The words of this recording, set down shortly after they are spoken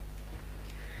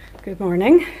Good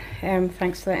morning.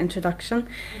 Thanks for that introduction.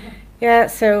 Yeah,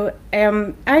 so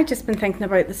I've just been thinking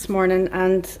about this morning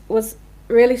and was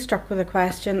really struck with a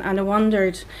question, and I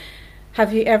wondered,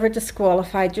 have you ever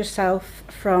disqualified yourself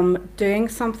from doing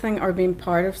something or being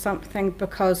part of something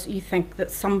because you think that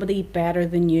somebody better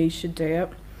than you should do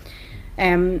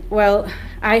it? Well,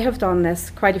 I have done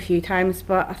this quite a few times,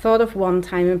 but I thought of one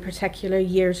time in particular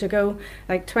years ago,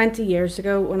 like 20 years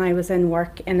ago, when I was in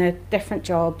work in a different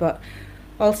job, but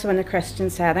also in a Christian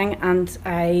setting. And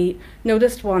I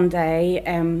noticed one day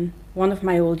one of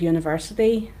my old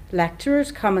university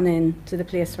lecturers coming in to the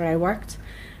place where I worked.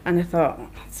 And I thought,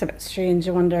 it's a bit strange,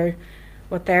 I wonder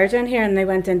what they're doing here. And they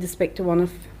went in to speak to one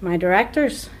of my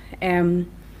directors. And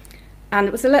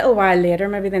it was a little while later,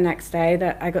 maybe the next day,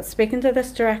 that I got speaking to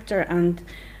this director, and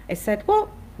I said, what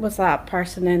was that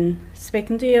person in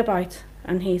speaking to you about?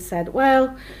 And he said,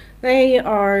 well, they've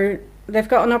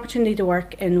got an opportunity to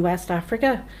work in West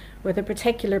Africa with a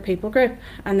particular people group,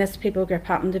 and this people group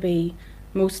happened to be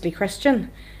mostly Christian,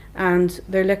 and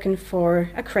they're looking for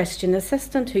a Christian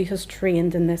assistant who has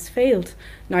trained in this field.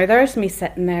 Now there's me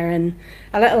sitting there in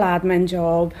a little admin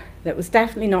job that was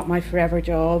definitely not my forever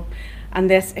job, and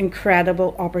this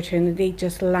incredible opportunity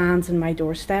just lands on my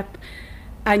doorstep.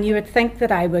 And you would think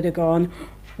that I would have gone,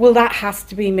 well, that has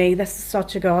to be me, this is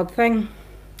such a God thing.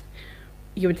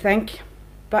 You would think.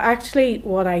 But actually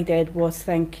what I did was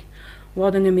think,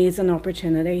 what an amazing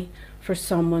opportunity for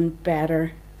someone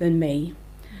better than me.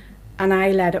 And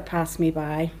I let it pass me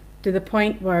by to the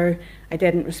point where I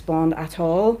didn't respond at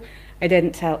all. I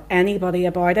didn't tell anybody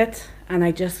about it, and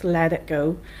I just let it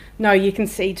go. Now you can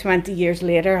see 20 years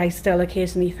later, I still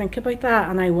occasionally think about that,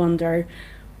 and I wonder,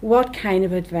 what kind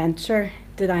of adventure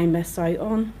did I miss out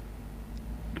on?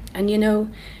 And you know,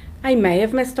 I may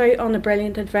have missed out on a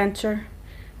brilliant adventure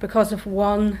because of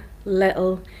one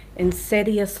little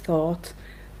insidious thought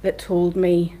that told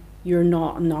me you're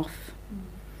not enough.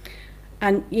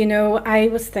 And you know, I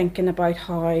was thinking about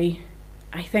how I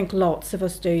think lots of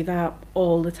us do that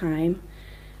all the time,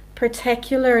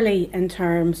 particularly in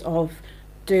terms of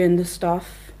doing the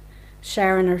stuff,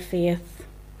 sharing our faith,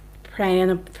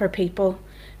 praying for people,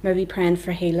 maybe praying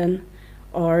for healing,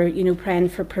 or you know, praying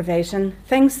for provision,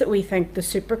 things that we think the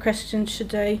super Christians should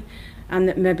do, and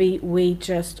that maybe we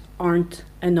just aren't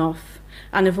enough,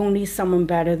 and if only someone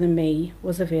better than me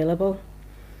was available.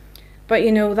 But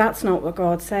you know, that's not what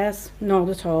God says, not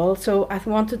at all. So I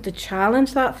wanted to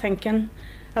challenge that thinking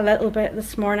a little bit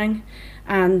this morning,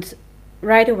 and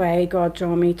right away God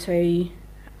drew me to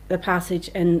the passage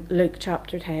in Luke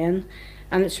chapter 10,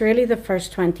 and it's really the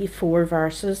first 24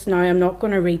 verses. Now I'm not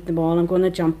going to read them all, I'm going to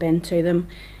jump into them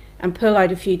and pull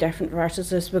out a few different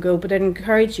verses as we go, but I'd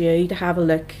encourage you to have a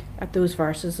look at those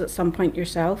verses at some point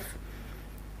yourself.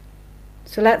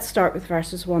 So let's start with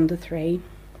verses 1 to 3.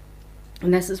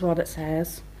 And this is what it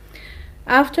says.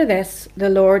 After this,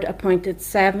 the Lord appointed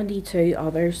 72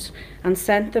 others and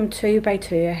sent them 2 by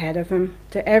 2 ahead of him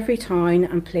to every town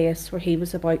and place where he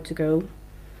was about to go.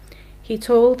 He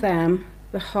told them,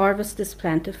 the harvest is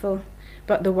plentiful,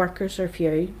 but the workers are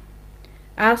few.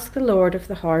 Ask the Lord of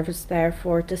the harvest,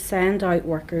 therefore, to send out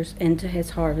workers into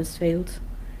his harvest field.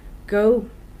 Go,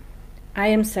 I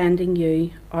am sending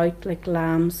you out like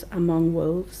lambs among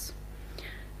wolves.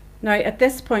 Now, at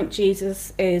this point,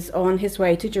 Jesus is on his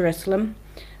way to Jerusalem,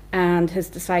 and his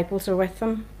disciples are with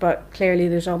him, but clearly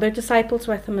there's other disciples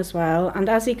with him as well. And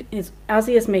as he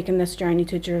is making this journey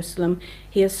to Jerusalem,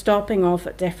 he is stopping off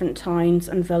at different towns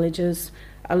and villages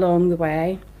along the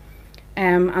way.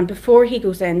 And before he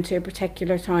goes into a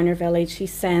particular town or village,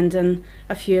 he's sending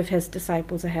a few of his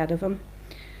disciples ahead of him.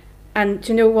 And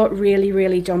do you know what really,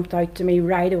 really jumped out to me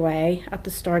right away at the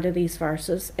start of these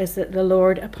verses is that the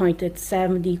Lord appointed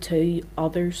 72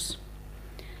 others.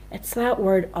 It's that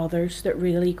word others that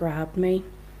really grabbed me.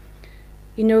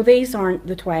 You know, these aren't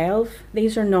the 12.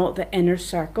 These are not the inner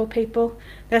circle people.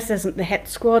 This isn't the hit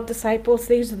squad disciples.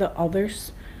 These are the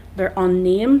others. They're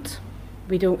unnamed.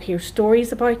 We don't hear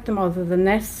stories about them other than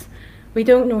this. We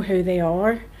don't know who they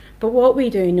are. But what we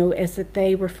do know is that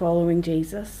they were following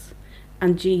Jesus,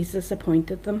 and Jesus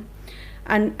appointed them.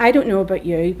 And I don't know about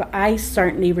you, but I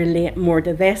certainly relate more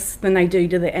to this than I do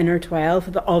to the inner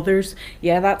 12, the others.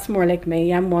 Yeah, that's more like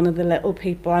me. I'm one of the little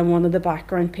people. I'm one of the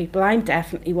background people. I'm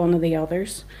definitely one of the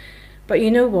others. But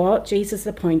you know what? Jesus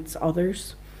appoints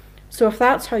others. So if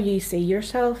that's how you see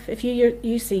yourself, if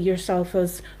you see yourself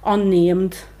as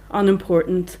unnamed,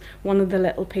 unimportant, one of the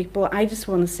little people, I just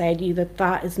want to say to you that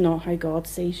that is not how God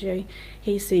sees you.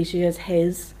 He sees you as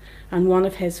his and one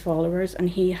of his followers,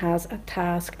 and he has a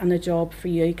task and a job for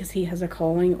you because he has a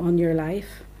calling on your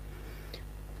life.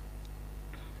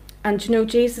 And you know,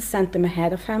 Jesus sent them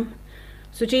ahead of him.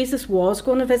 So Jesus was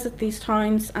going to visit these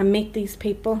towns and meet these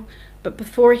people, but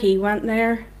before he went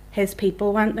there, his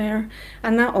people went there.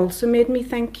 And that also made me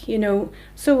think, you know,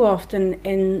 so often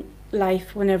in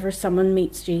life, whenever someone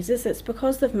meets Jesus, it's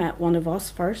because they've met one of us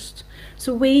first.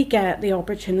 So we get the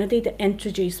opportunity to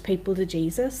introduce people to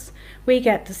Jesus. We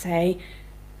get to say,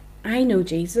 I know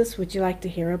Jesus, would you like to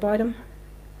hear about him?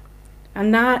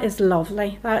 And that is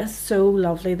lovely. That is so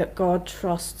lovely that God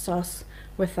trusts us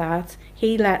with that.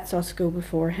 He lets us go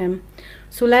before him.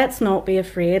 So let's not be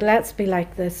afraid. Let's be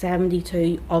like the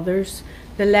 72 others,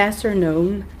 the lesser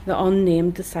known, the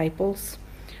unnamed disciples.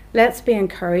 Let's be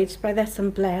encouraged by this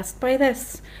and blessed by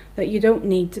this, that you don't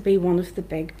need to be one of the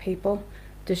big people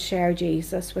to share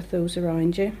Jesus with those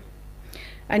around you.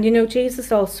 And you know,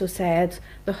 Jesus also said,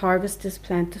 the harvest is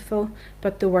plentiful,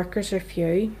 but the workers are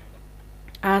few.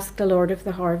 Ask the Lord of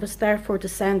the harvest, therefore, to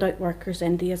send out workers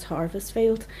into his harvest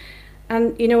field.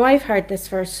 And, you know, I've heard this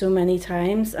verse so many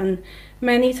times, and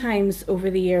many times over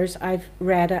the years I've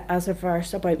read it as a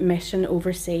verse about mission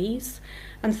overseas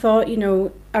and thought, you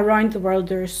know, around the world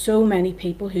there are so many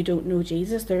people who don't know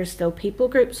Jesus. There are still people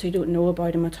groups who don't know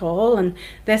about him at all. And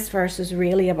this verse is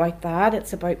really about that.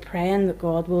 It's about praying that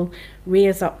God will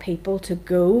raise up people to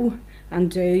go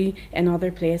and do in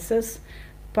other places.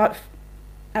 But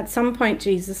at some point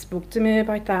Jesus spoke to me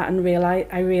about that, and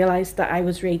I realised that I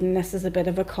was reading this as a bit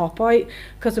of a cop-out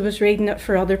because I was reading it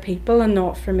for other people and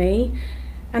not for me.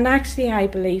 And actually I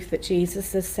believe that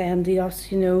Jesus is saying to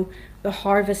us, you know, the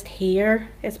harvest here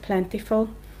is plentiful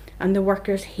and the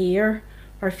workers here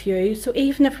are few. So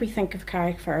even if we think of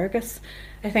Carrickfergus,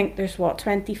 I think there's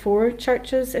 24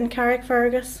 churches in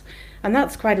Carrickfergus, and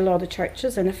that's quite a lot of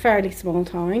churches in a fairly small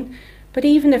town. But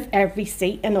even if every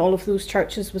seat in all of those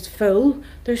churches was full,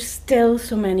 there's still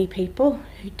so many people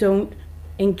who don't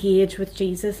engage with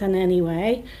Jesus in any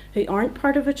way, who aren't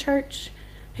part of a church,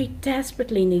 who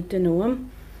desperately need to know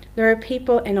him. There are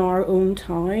people in our own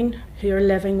town who are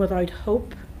living without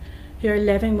hope, who are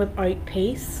living without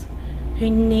peace, who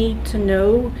need to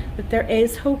know that there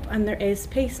is hope and there is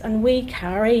peace, and we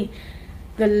carry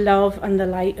the love and the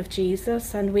light of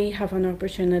Jesus, and we have an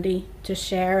opportunity to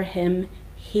share him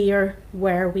here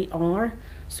where we are.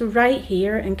 So right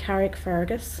here in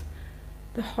Carrickfergus,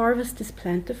 the harvest is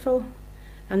plentiful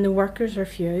and the workers are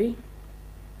few.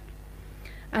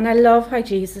 And I love how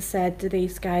Jesus said to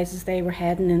these guys as they were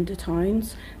heading into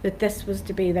towns that this was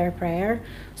to be their prayer.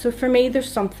 So for me,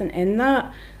 there's something in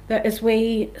that as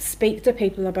we speak to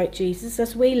people about Jesus,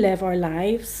 as we live our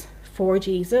lives for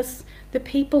Jesus, the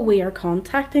people we are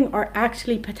contacting are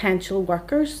actually potential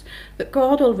workers, that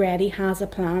God already has a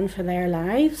plan for their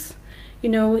lives. You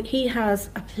know, he has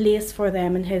a place for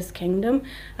them in his kingdom,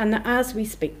 and that as we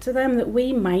speak to them, that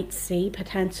we might see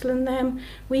potential in them,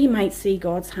 we might see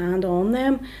God's hand on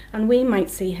them, and we might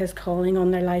see his calling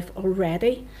on their life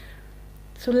already.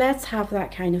 So let's have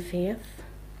that kind of faith.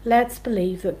 Let's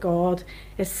believe that God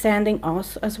is sending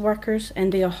us as workers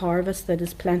into a harvest that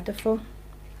is plentiful.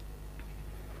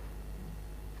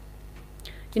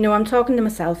 You know, I'm talking to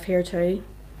myself here too,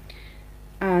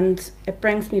 and it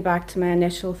brings me back to my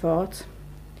initial thought.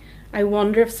 I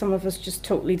wonder if some of us just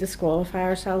totally disqualify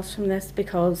ourselves from this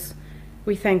because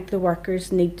we think the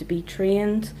workers need to be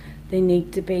trained, they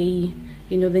need to be,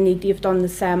 you know, they need to have done the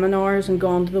seminars and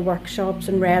gone to the workshops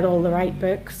and read all the right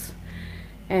books.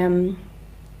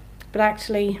 But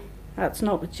actually, that's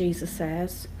not what Jesus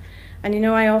says. And you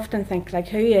know, I often think, like,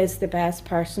 who is the best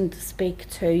person to speak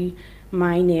to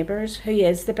my neighbours? Who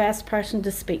is the best person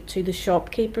to speak to the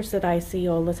shopkeepers that I see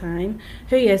all the time?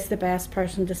 Who is the best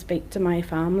person to speak to my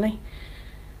family?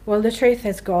 Well, the truth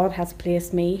is God has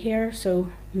placed me here,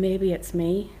 so maybe it's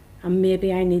me, and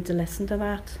maybe I need to listen to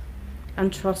that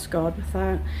and trust God with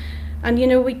that. And you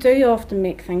know, we do often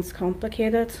make things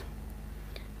complicated.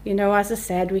 You know, as I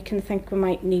said, we can think we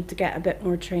might need to get a bit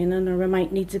more training, or we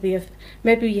might need to be,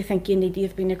 maybe you think you need to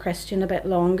have been a Christian a bit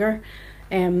longer.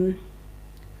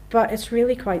 But it's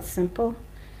really quite simple.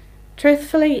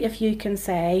 Truthfully, if you can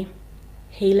say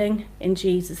healing in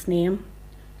Jesus' name,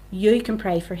 you can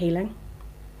pray for healing.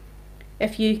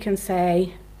 If you can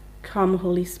say, come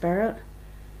Holy Spirit,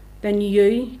 then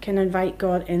you can invite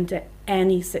God into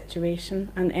any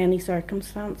situation and any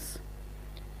circumstance.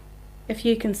 If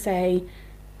you can say,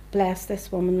 bless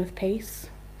this woman with peace,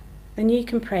 then you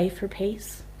can pray for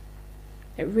peace.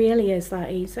 It really is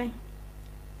that easy.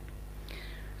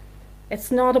 It's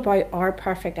not about our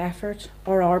perfect effort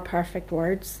or our perfect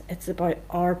words. It's about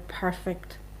our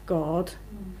perfect God.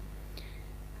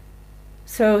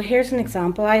 So here's an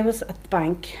example. I was at the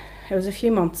bank. It was a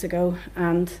few months ago,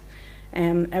 and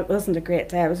it wasn't a great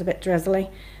day. It was a bit drizzly.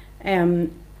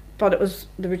 but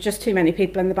there were just too many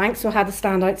people in the bank, so I had to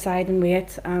stand outside and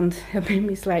wait, and it made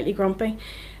me slightly grumpy.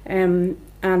 And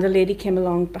a lady came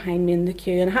along behind me in the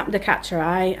queue, and I happened to catch her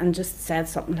eye and just said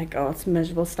something like, "Oh, it's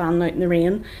miserable standing out in the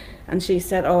rain." And she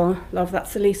said, "Oh, love,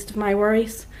 that's the least of my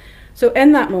worries." So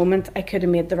in that moment, I could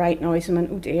have made the right noise and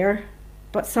went, "Oh dear,"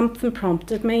 but something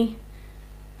prompted me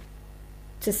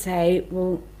to say,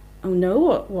 "Well, oh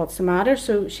no, what's the matter?"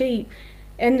 So she,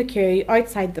 in the queue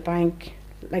outside the bank,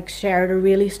 like, shared a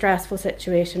really stressful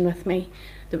situation with me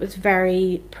that was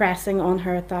very pressing on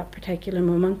her at that particular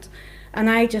moment. And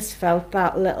I just felt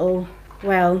that little,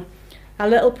 well, a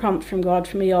little prompt from God.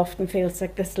 For me often feels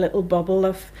like this little bubble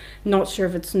of, not sure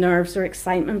if it's nerves or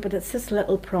excitement, but it's this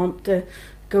little prompt to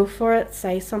go for it,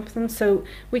 say something. So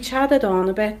we chatted on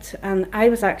a bit, and I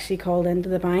was actually called into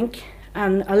the bank,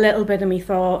 and a little bit of me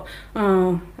thought,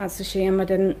 "Oh, that's a shame I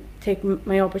didn't take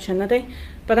my opportunity."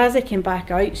 But as I came back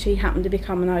out, she happened to be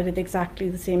coming out at exactly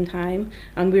the same time,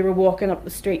 and we were walking up the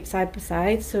street side by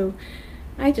side. So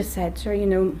I just said to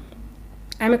her,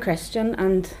 I'm a Christian,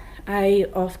 and I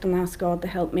often ask God to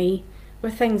help me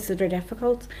with things that are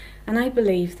difficult, and I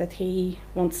believe that He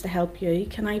wants to help you.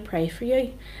 Can I pray for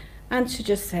you? And she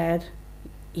just said,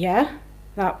 "Yeah,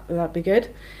 that'd be good."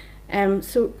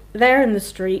 So there in the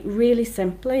street, really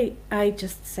simply, I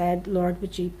just said, "Lord,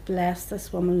 would you bless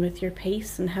this woman with your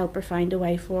peace and help her find a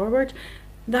way forward?"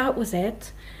 That was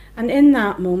it. And in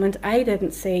that moment, I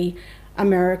didn't see a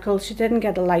miracle. She didn't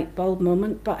get a light bulb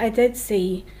moment, but I did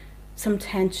see some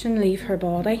tension leave her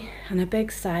body and a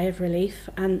big sigh of relief.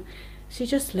 And she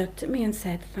just looked at me and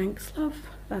said, "Thanks, love.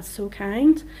 That's so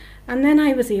kind." And then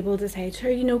I was able to say to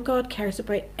her, God cares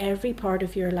about every part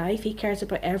of your life. He cares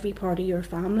about every part of your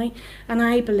family. And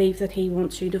I believe that He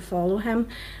wants you to follow Him.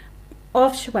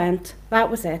 Off she went. That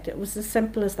was it. It was as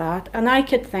simple as that. And I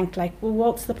could think like, well,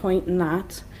 what's the point in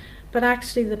that? But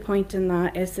actually the point in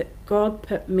that is that God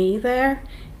put me there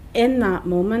in that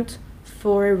moment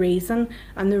for a reason.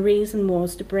 And the reason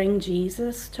was to bring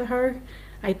Jesus to her.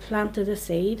 I planted a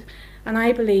seed. And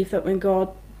I believe that when God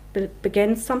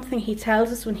begins something, He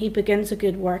tells us when He begins a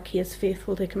good work, He is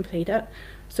faithful to complete it.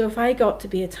 So if I got to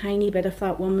be a tiny bit of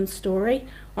that woman's story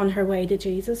on her way to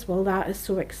Jesus, well, that is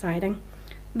so exciting.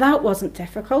 That wasn't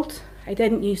difficult. I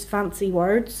didn't use fancy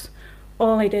words.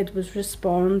 All I did was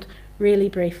respond really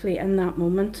briefly in that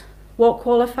moment. What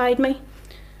qualified me?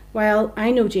 Well,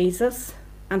 I know Jesus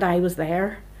and I was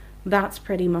there. That's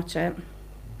pretty much it.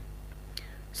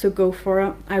 So go for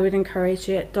it. I would encourage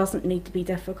you. It doesn't need to be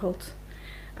difficult.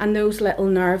 And those little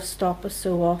nerves stop us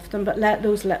so often, but let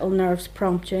those little nerves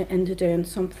prompt you into doing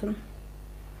something.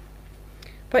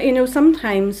 But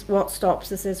sometimes what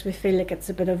stops us is we feel like it's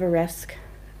a bit of a risk.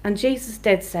 And Jesus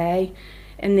did say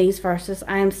in these verses,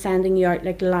 "I am sending you out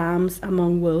like lambs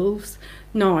among wolves."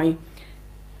 Now,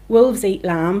 wolves eat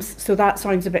lambs, so that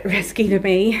sounds a bit risky to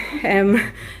me.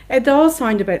 It does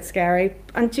sound a bit scary,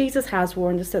 and Jesus has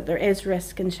warned us that there is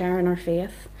risk in sharing our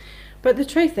faith. But the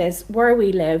truth is, where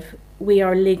we live, we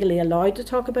are legally allowed to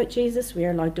talk about Jesus. We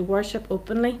are allowed to worship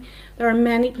openly. There are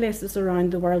many places around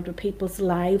the world where people's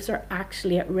lives are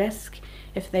actually at risk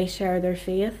if they share their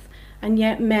faith. And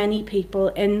yet many people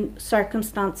in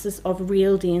circumstances of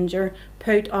real danger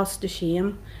put us to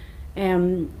shame.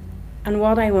 And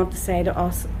what I want to say to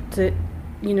us, to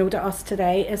us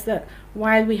today, is that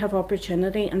while we have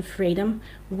opportunity and freedom,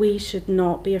 we should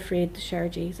not be afraid to share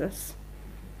Jesus.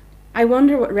 I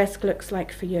wonder what risk looks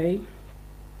like for you.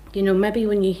 Maybe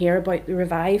when you hear about the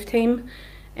Revive team,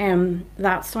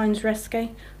 that sounds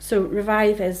risky. So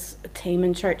Revive is a team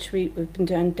in church. We've been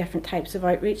doing different types of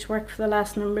outreach work for the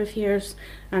last number of years,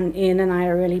 and Ian and I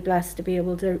are really blessed to be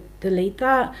able to lead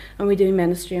that, and we do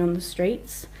ministry on the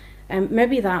streets.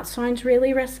 Maybe that sounds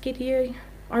really risky to you,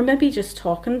 or maybe just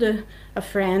talking to a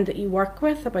friend that you work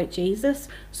with about Jesus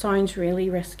sounds really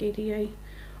risky to you.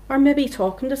 Or maybe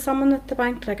talking to someone at the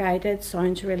bank like I did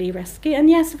sounds really risky. And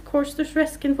yes, of course, there's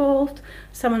risk involved.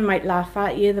 Someone might laugh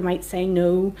at you. They might say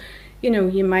no.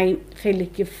 You might feel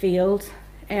like you've failed.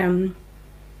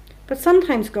 But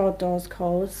sometimes God does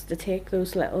call us to take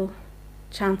those little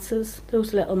chances,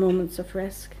 those little moments of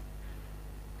risk.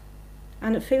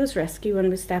 And it feels risky when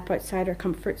we step outside our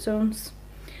comfort zones.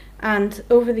 And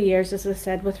over the years, as I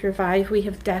said, with Revive, we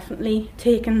have definitely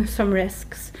taken some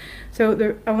risks.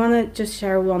 So I want to just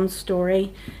share one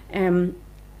story.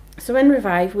 So in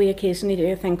Revive, we occasionally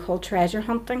do a thing called treasure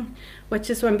hunting, which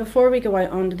is when before we go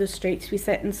out onto the streets, we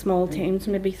sit in small teams,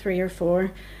 maybe 3 or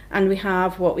 4, and we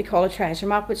have what we call a treasure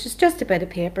map, which is just a bit of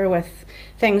paper with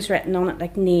things written on it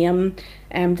like name,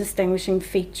 distinguishing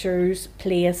features,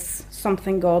 place,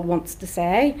 something God wants to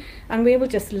say, and we will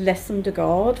just listen to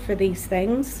God for these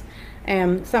things.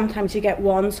 Sometimes you get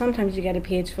one, sometimes you get a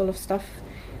page full of stuff.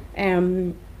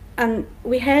 And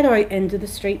we head out into the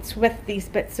streets with these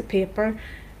bits of paper,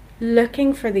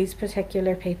 looking for these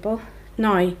particular people.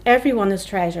 Now, everyone is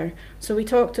treasure, so we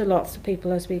talk to lots of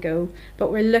people as we go,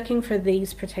 but we're looking for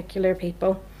these particular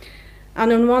people.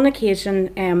 And on one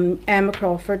occasion, Emma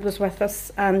Crawford was with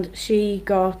us, and she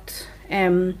got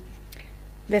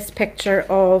this picture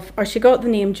of, or she got the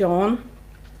name John,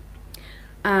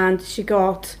 and she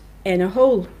got in a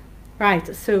hole.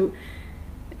 Right, so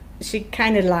she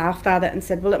kind of laughed at it and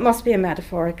said, well, it must be a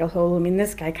metaphorical hole. I mean,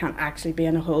 this guy can't actually be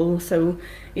in a hole, so,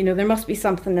 you know, there must be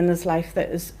something in his life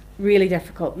that is really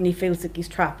difficult and he feels like he's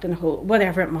trapped in a hole,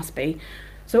 whatever it must be.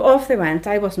 So off they went.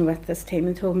 I wasn't with this team,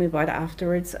 and told me about it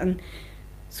afterwards. And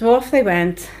so off they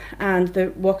went, and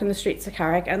they're walking the streets of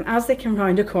Carrick, and as they came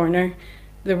round a corner,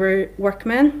 there were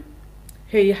workmen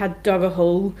who had dug a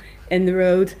hole in the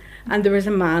road, and there was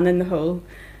a man in the hole.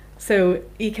 So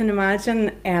you can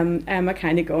imagine Emma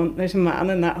kind of going, there's a man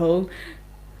in that hole,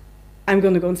 I'm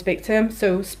going to go and speak to him.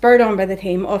 So spurred on by the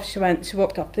team, off she went. She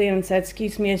walked up to him and said,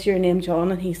 excuse me, is your name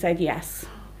John? And he said yes.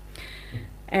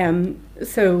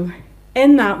 So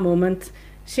in that moment,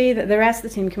 the rest of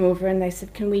the team came over and they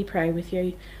said, can we pray with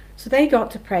you? So they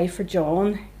got to pray for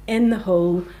John in the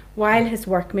hole while his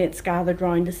workmates gathered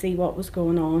round to see what was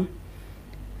going on.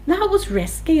 That was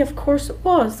risky, of course it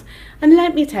was. And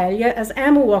let me tell you, as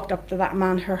Emma walked up to that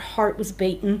man, her heart was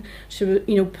beating. She was,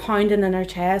 you know, pounding in her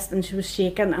chest, and she was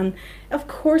shaking. And of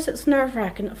course it's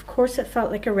nerve-wracking. Of course it felt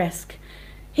like a risk.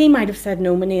 He might have said,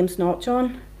 no, my name's not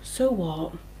John. So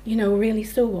what? You know, really,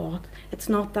 so what? It's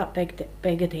not that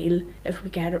big a deal if we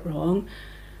get it wrong.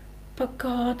 But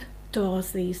God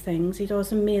does these things. He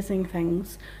does amazing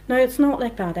things. Now, it's not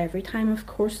like that every time. Of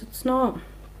course it's not.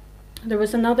 There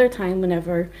was another time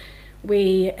whenever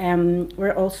we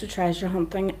were also treasure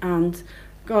hunting, and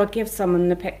God gave someone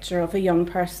the picture of a young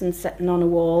person sitting on a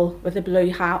wall with a blue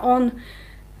hat on.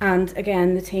 And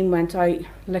again, the team went out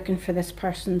looking for this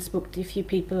person, spoke to a few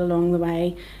people along the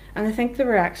way, and I think they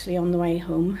were actually on the way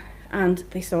home, and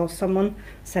they saw someone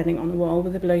sitting on the wall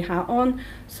with a blue hat on.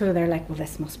 So they're like, well,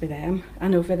 this must be them.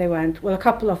 And over they went. Well, a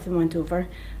couple of them went over,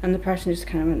 and the person just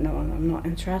kind of went, no, I'm not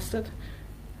interested.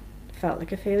 Felt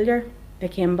like a failure. They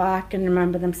came back and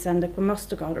remember them saying, like, we must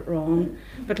have got it wrong,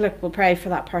 but look, we'll pray for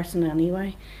that person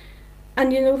anyway.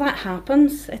 And you know, that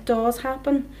happens. It does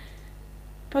happen.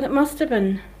 But it must have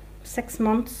been 6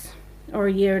 months or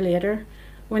a year later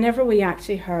whenever we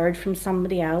actually heard from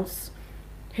somebody else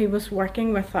who was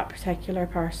working with that particular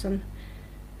person,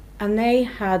 and they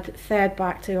had fed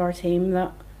back to our team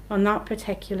that on that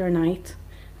particular night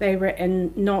they were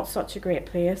in not such a great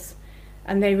place.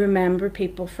 And they remember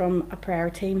people from a prayer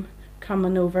team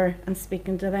coming over and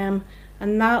speaking to them.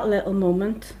 And that little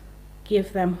moment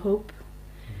gave them hope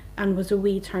and was a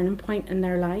wee turning point in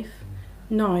their life.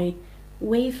 Now,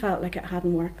 we felt like it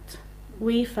hadn't worked.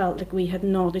 We felt like we had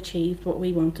not achieved what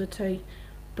we wanted to.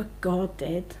 But God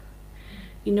did.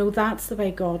 You know, that's the way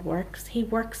God works. He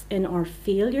works in our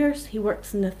failures. He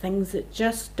works in the things that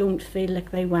just don't feel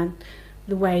like they went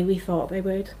the way we thought they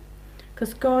would.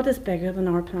 Because God is bigger than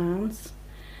our plans.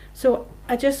 So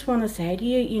I just want to say to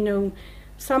you, you know,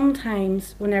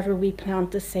 sometimes whenever we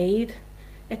plant a seed,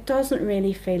 it doesn't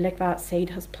really feel like that seed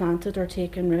has planted or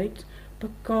taken root,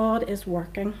 but God is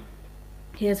working.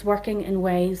 He is working in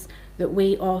ways that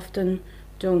we often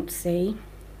don't see.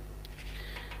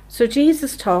 So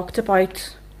Jesus talked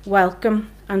about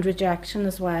welcome and rejection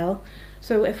as well.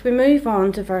 So if we move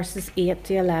on to verses 8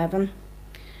 to 11.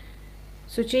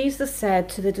 So Jesus said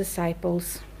to the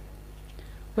disciples,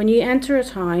 when you enter a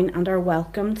town and are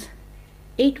welcomed,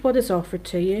 eat what is offered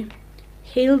to you,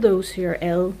 heal those who are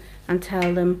ill, and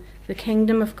tell them the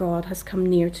kingdom of God has come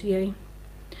near to you.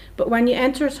 But when you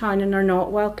enter a town and are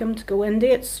not welcomed, go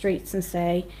into its streets and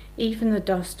say, even the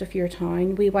dust of your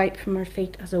town we wipe from our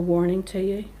feet as a warning to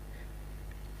you.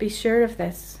 Be sure of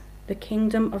this, the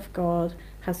kingdom of God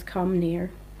has come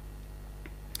near.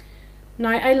 Now,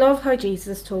 I love how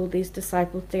Jesus told these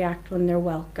disciples to act when they're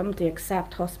welcomed, to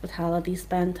accept hospitality,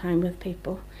 spend time with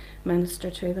people,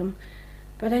 minister to them.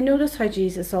 But I notice how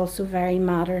Jesus also very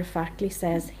matter-of-factly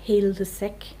says, heal the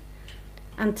sick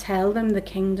and tell them the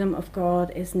kingdom of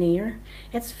God is near.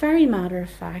 It's very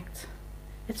matter-of-fact.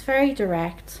 It's very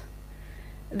direct.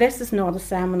 This is not a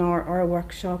seminar or a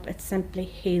workshop. It's simply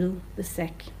heal the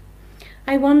sick.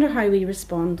 I wonder how we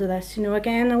respond to this. You know,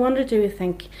 again, I wonder, do we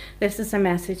think this is a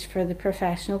message for the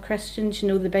professional Christians, you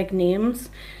know, the big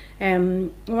names? I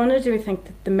wonder, do we think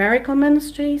that the miracle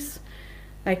ministries,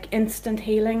 like instant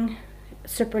healing,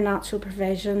 supernatural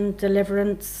provision,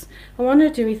 deliverance, I wonder,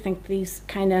 do we think these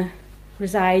kind of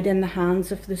reside in the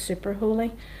hands of the super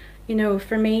holy. You know,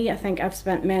 for me, I think I've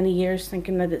spent many years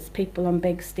thinking that it's people on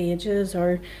big stages,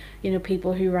 or, you know,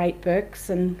 people who write books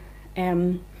and,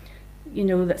 you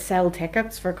know, that sell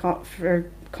tickets for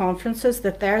conferences,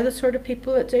 that they're the sort of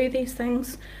people that do these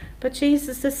things. But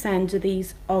Jesus is sent to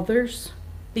these others,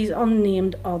 these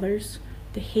unnamed others,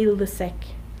 to heal the sick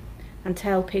and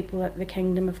tell people that the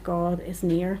kingdom of God is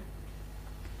near.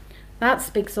 That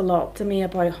speaks a lot to me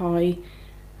about how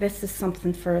this is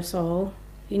something for us all.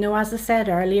 You know, as I said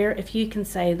earlier, if you can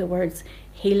say the words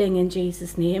healing in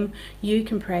Jesus' name, you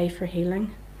can pray for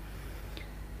healing.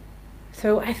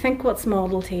 So I think what's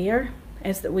modelled here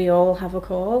is that we all have a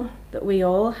call, that we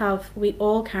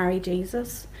all carry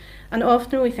Jesus. And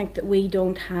often we think that we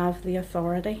don't have the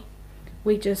authority.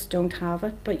 We just don't have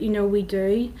it. But you know, we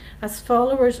do. As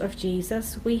followers of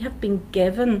Jesus, we have been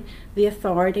given the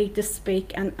authority to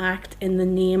speak and act in the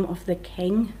name of the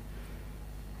King.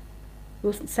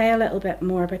 We'll say a little bit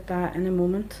more about that in a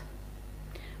moment.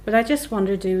 But I just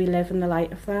wonder, do we live in the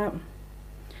light of that?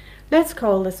 Let's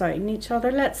call this out in each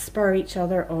other. Let's spur each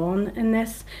other on in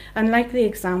this. And like the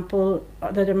example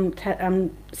that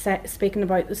I'm speaking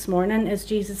about this morning, is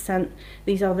Jesus sent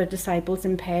these other disciples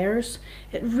in pairs.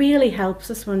 It really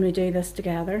helps us when we do this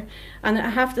together. And I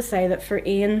have to say that for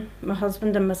Ian, my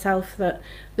husband, and myself, that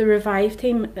the Revive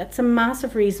team, that's a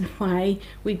massive reason why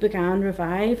we began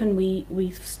Revive and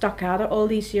we've stuck at it all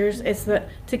these years, is that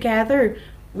together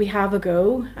we have a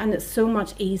go, and it's so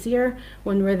much easier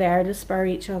when we're there to spur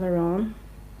each other on.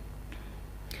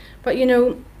 But you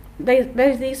know,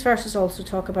 these verses also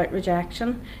talk about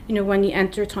rejection. You know, when you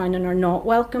enter a town and are not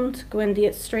welcomed, go into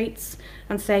its streets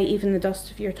and say, even the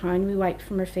dust of your town we wipe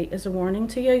from our feet, as a warning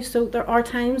to you. So there are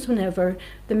times whenever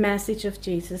the message of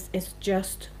Jesus is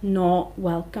just not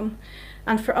welcome.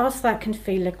 And for us, that can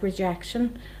feel like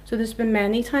rejection. So there's been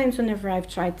many times whenever I've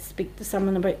tried to speak to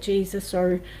someone about Jesus,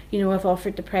 or, you know, I've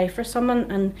offered to pray for someone,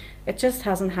 and it just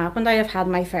hasn't happened. I have had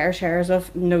my fair shares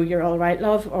of, no, you're all right,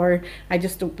 love, or I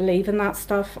just don't believe in that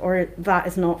stuff, or that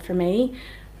is not for me.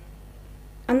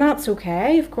 And that's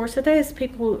okay, of course it is.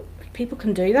 People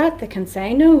can do that, they can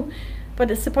say no. But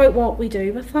it's about what we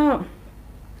do with that.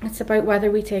 It's about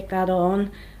whether we take that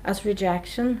on as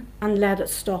rejection and let it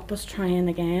stop us trying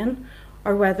again,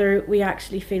 or whether we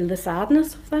actually feel the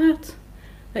sadness of that,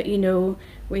 you know,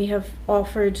 we have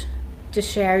offered to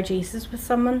share Jesus with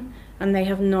someone and they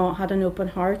have not had an open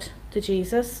heart to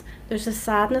Jesus. There's a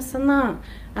sadness in that,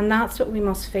 and that's what we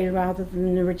must feel, rather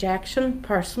than the rejection,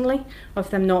 personally, of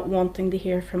them not wanting to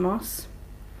hear from us.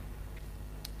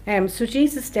 So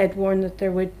Jesus did warn that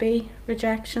there would be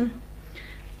rejection,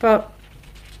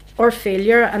 or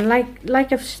failure, and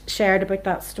like I've shared about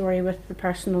that story with the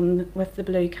person with the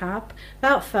blue cap,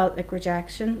 that felt like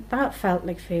rejection, that felt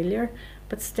like failure,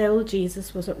 but still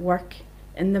Jesus was at work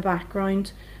in the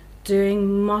background,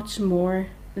 doing much more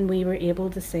than we were able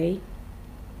to see.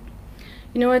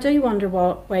 You know, I do wonder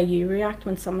what way you react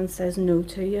when someone says no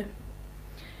to you.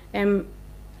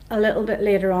 A little bit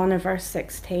later on in verse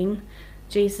 16,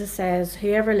 Jesus says,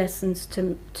 whoever listens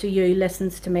to you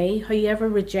listens to me. Whoever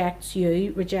rejects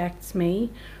you rejects me.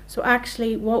 So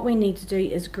actually what we need to do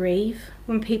is grieve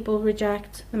when people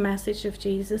reject the message of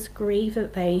Jesus. Grieve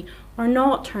that they are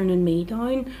not turning me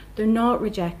down. They're not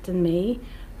rejecting me.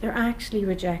 They're actually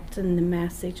rejecting the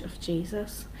message of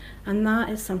Jesus. And that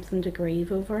is something to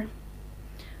grieve over.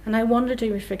 And I wonder,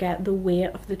 do we forget the weight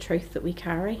of the truth that we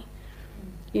carry?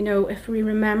 You know, if we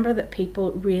remember that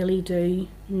people really do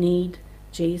need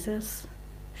Jesus,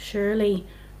 surely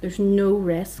there's no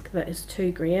risk that is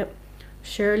too great.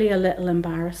 Surely a little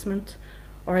embarrassment,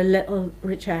 or a little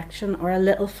rejection, or a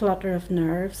little flutter of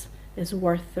nerves is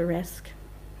worth the risk.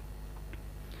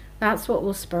 That's what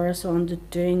will spur us on to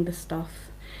doing the stuff,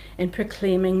 in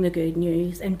proclaiming the good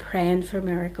news, in praying for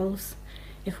miracles,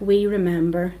 if we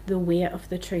remember the weight of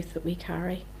the truth that we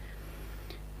carry.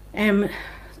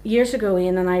 Years ago,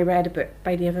 Ian and I read a book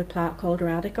by David Platt called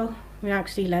Radical. We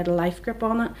actually led a life group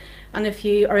on it, and if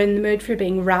you are in the mood for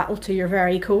being rattled to your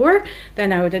very core,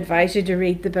 then I would advise you to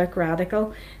read the book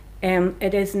Radical.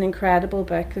 It is an incredible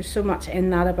book. There's so much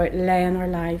in that about laying our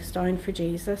lives down for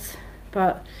Jesus.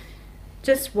 But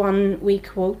just one wee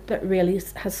quote that really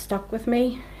has stuck with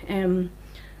me.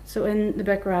 So in the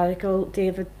book Radical,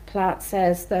 David Platt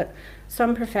says that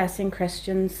some professing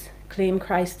Christians claim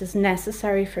Christ is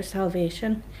necessary for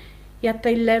salvation, yet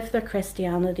they live their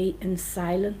Christianity in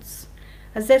silence,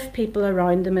 as if people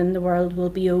around them in the world will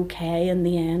be okay in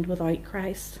the end without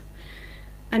Christ.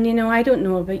 And you know, I don't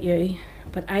know about you,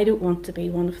 but I don't want to be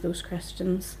one of those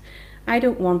Christians. I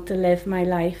don't want to live my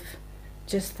life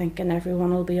just thinking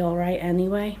everyone will be all right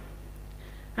anyway.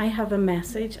 I have a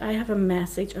message. I have a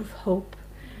message of hope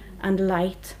and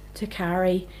light to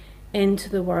carry into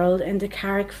the world, into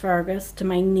Carrickfergus, to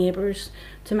my neighbours,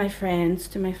 to my friends,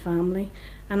 to my family.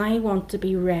 And I want to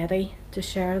be ready to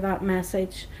share that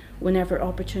message whenever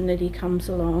opportunity comes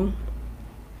along.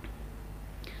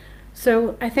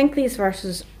 So I think these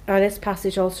verses, or this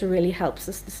passage also really helps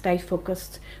us to stay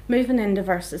focused. Moving into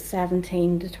verses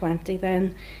 17 to 20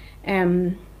 then.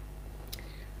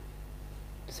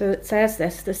 So it says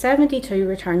this: the 72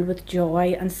 returned with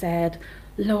joy and said,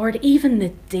 Lord, even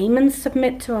the demons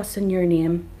submit to us in your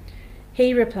name.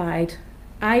 He replied,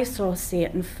 I saw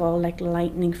Satan fall like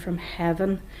lightning from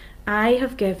heaven. I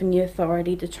have given you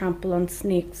authority to trample on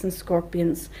snakes and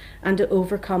scorpions and to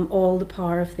overcome all the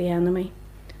power of the enemy.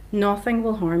 Nothing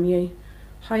will harm you.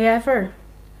 However,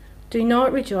 do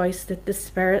not rejoice that the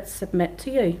spirits submit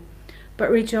to you, but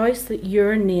rejoice that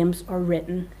your names are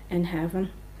written in heaven.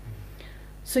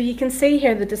 So you can see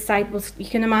here the disciples, you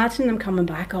can imagine them coming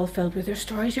back all filled with their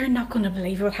stories. You're not going to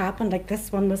believe what happened. Like,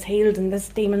 this one was healed and this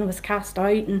demon was cast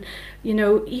out. And, you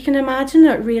know, you can imagine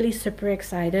it really super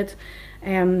excited.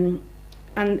 And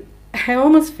I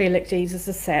almost feel like Jesus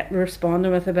is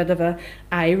responding with a bit of a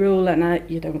eye roll and a,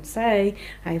 you don't say,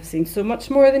 I've seen so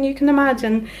much more than you can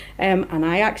imagine. And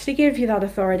I actually give you that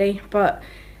authority. But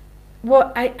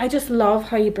what I just love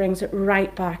how he brings it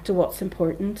right back to what's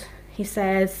important. He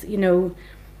says, you know,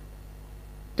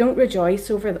 don't rejoice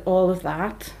over all of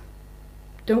that.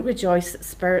 Don't rejoice that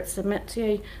spirits submit to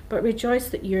you, but rejoice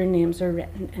that your names are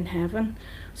written in heaven.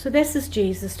 So this is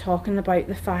Jesus talking about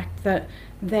the fact that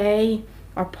they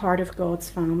are part of God's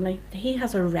family. He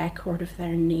has a record of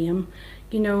their name,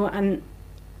 you know, and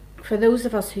for those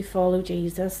of us who follow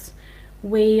Jesus,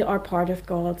 we are part of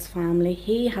God's family.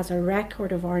 He has a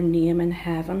record of our name in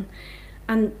heaven,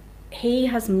 and he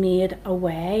has made a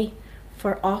way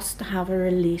for us to have a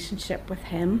relationship with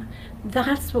him.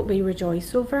 That's what we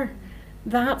rejoice over.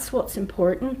 That's what's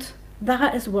important.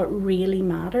 That is what really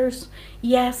matters.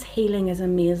 Yes, healing is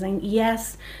amazing.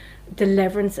 Yes,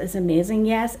 deliverance is amazing.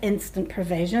 Yes, instant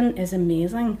provision is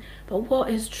amazing. But what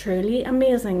is truly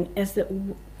amazing is that,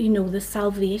 you know, the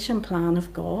salvation plan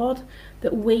of God,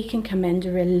 that we can come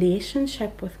into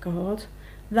relationship with God.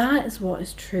 That is what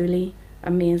is truly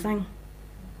amazing.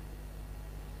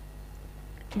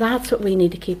 That's what we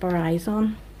need to keep our eyes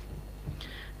on.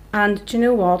 And do you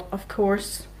know what? Of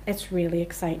course, it's really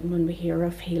exciting when we hear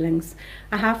of healings.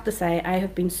 I have to say, I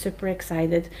have been super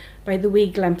excited by the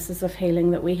wee glimpses of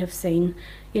healing that we have seen,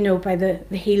 you know, by the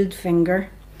healed finger,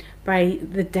 by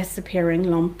the disappearing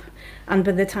lump, and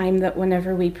by the time that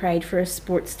whenever we prayed for a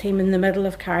sports team in the middle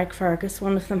of Carrickfergus,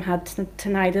 one of them had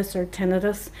tinnitus or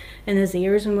tinnitus in his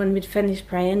ears, and when we'd finished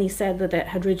praying, he said that it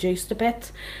had reduced a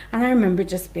bit. And I remember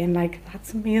just being like,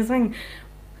 that's amazing.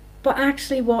 But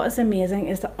actually what is amazing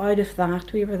is that out of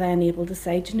that we were then able to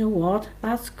say, do you know what,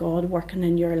 that's God working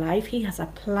in your life. He has a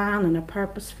plan and a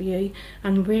purpose for you,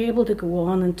 and we're able to go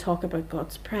on and talk about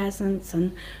God's presence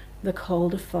and the call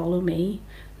to follow me.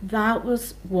 That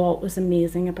was what was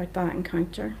amazing about that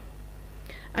encounter.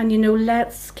 And you know,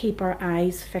 let's keep our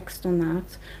eyes fixed on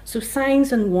that. So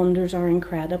signs and wonders are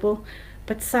incredible,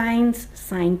 but signs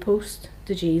signpost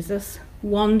to Jesus.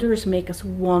 Wonders make us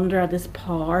wonder at his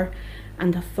power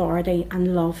and authority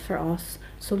and love for us.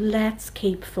 So let's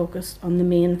keep focused on the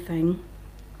main thing.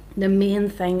 The main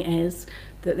thing is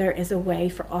that there is a way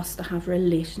for us to have a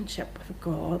relationship with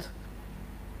God.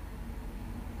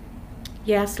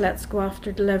 Yes, let's go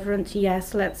after deliverance.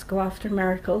 Yes, let's go after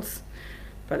miracles.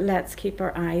 But let's keep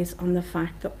our eyes on the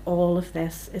fact that all of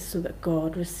this is so that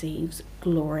God receives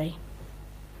glory.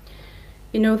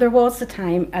 You know, there was a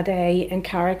day in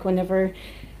Carrick whenever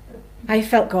I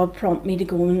felt God prompt me to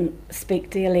go and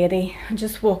speak to a lady and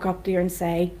just walk up to her and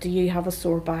say, do you have a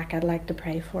sore back? I'd like to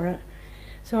pray for it.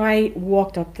 So I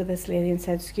walked up to this lady and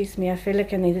said, excuse me, I feel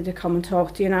like I needed to come and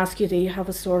talk to you and ask you, do you have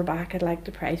a sore back? I'd like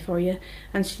to pray for you.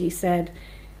 And she said,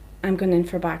 I'm going in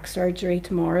for back surgery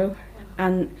tomorrow.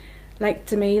 And like,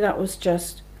 to me, that was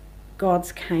just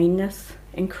God's kindness,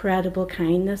 incredible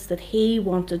kindness, that he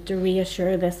wanted to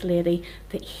reassure this lady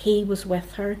that he was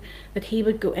with her, that he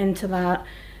would go into that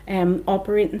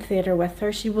operating theatre with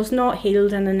her. She was not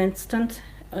healed in an instant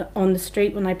on the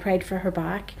street when I prayed for her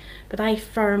back, but I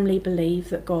firmly believe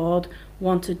that God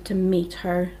wanted to meet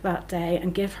her that day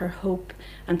and give her hope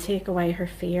and take away her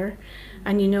fear.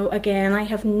 And you know, again, I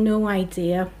have no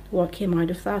idea what came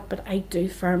out of that, but I do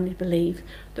firmly believe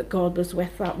that God was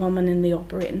with that woman in the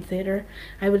operating theatre.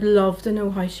 I would love to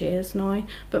know how she is now,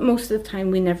 but most of the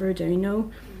time we never do know.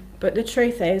 But the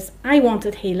truth is, I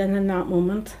wanted healing in that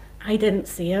moment. I didn't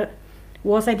see it.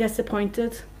 Was I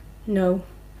disappointed? No.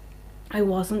 I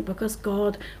wasn't, because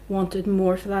God wanted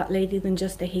more for that lady than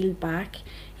just a healed back.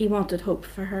 He wanted hope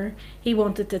for her. He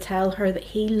wanted to tell her that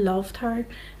he loved her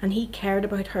and he cared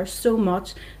about her so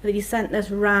much that he sent this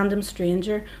random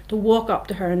stranger to walk up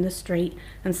to her in the street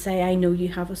and say, I know you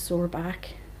have a sore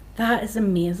back. That is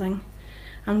amazing.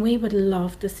 And we would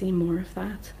love to see more of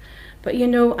that. But you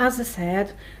know, as I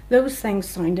said, those things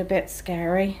sound a bit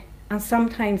scary and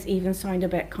sometimes even sound a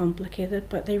bit complicated,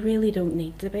 but they really don't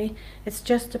need to be. It's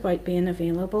just about being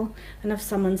available. And if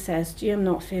someone says to you, I'm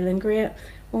not feeling great,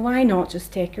 well, why not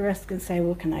just take a risk and say,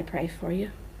 well, can I pray for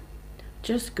you?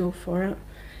 Just go for it.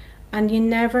 And you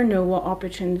never know what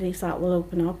opportunities that will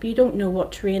open up. You don't know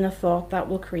what train of thought that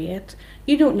will create.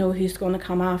 You don't know who's going to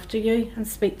come after you and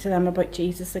speak to them about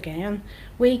Jesus again.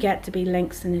 We get to be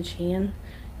links in a chain.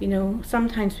 You know,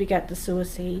 sometimes we get to sow a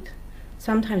seed.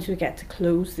 Sometimes we get to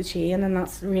close the chain, and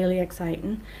that's really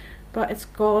exciting. But it's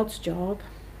God's job.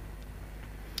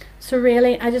 So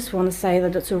really, I just want to say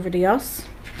that it's over to us.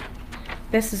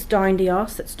 This is down to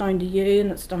us. It's down to you,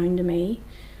 and it's down to me.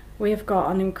 We have got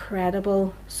an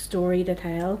incredible story to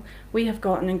tell. We have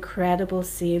got an incredible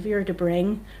Saviour to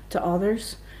bring to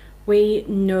others. We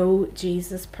know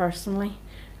Jesus personally.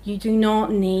 You do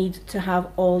not need to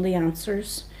have all the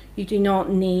answers. You do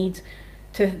not need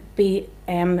to be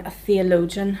a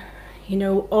theologian. You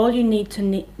know, all you need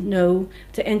to know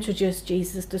to introduce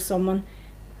Jesus to someone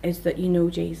is that you know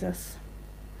Jesus.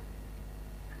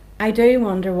 I do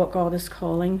wonder what God is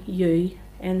calling you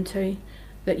into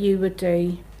that you would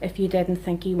do if you didn't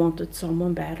think he wanted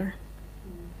someone better.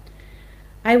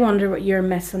 I wonder what you're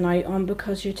missing out on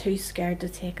because you're too scared to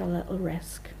take a little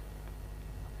risk.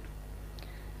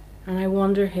 And I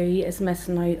wonder who is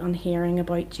missing out on hearing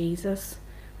about Jesus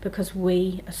because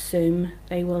we assume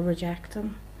they will reject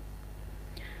him.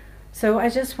 So I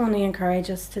just want to encourage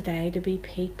us today to be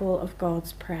people of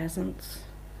God's presence,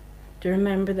 to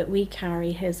remember that we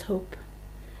carry his hope.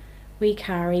 We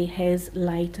carry his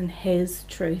light and his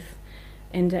truth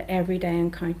into everyday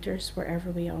encounters wherever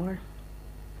we are.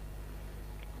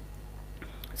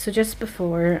 So just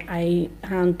before I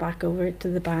hand back over to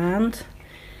the band,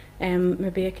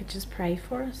 maybe I could just pray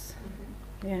for us.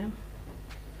 Yeah.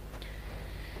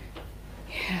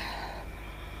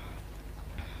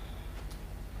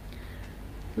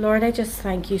 Lord, I just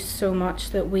thank you so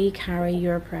much that we carry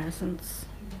your presence,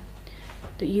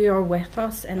 that you are with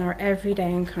us in our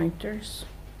everyday encounters.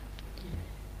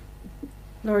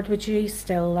 Lord, would you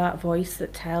still that voice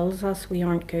that tells us we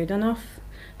aren't good enough,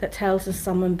 that tells us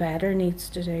someone better needs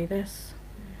to do this?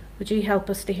 Would you help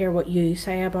us to hear what you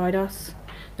say about us,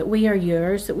 that we are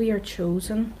yours, that we are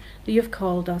chosen, that you've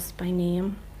called us by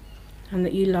name, and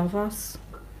that you love us.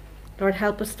 Lord,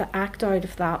 help us to act out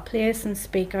of that place and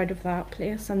speak out of that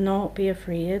place and not be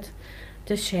afraid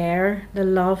to share the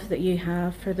love that you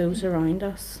have for those around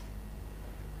us.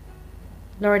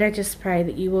 Lord, I just pray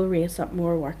that you will raise up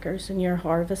more workers in your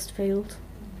harvest field,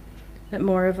 that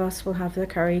more of us will have the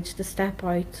courage to step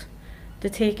out, to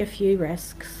take a few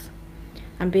risks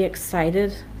and be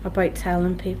excited about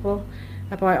telling people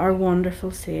about our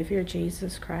wonderful Saviour,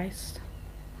 Jesus Christ.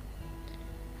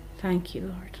 Thank you,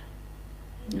 Lord.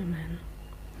 Amen.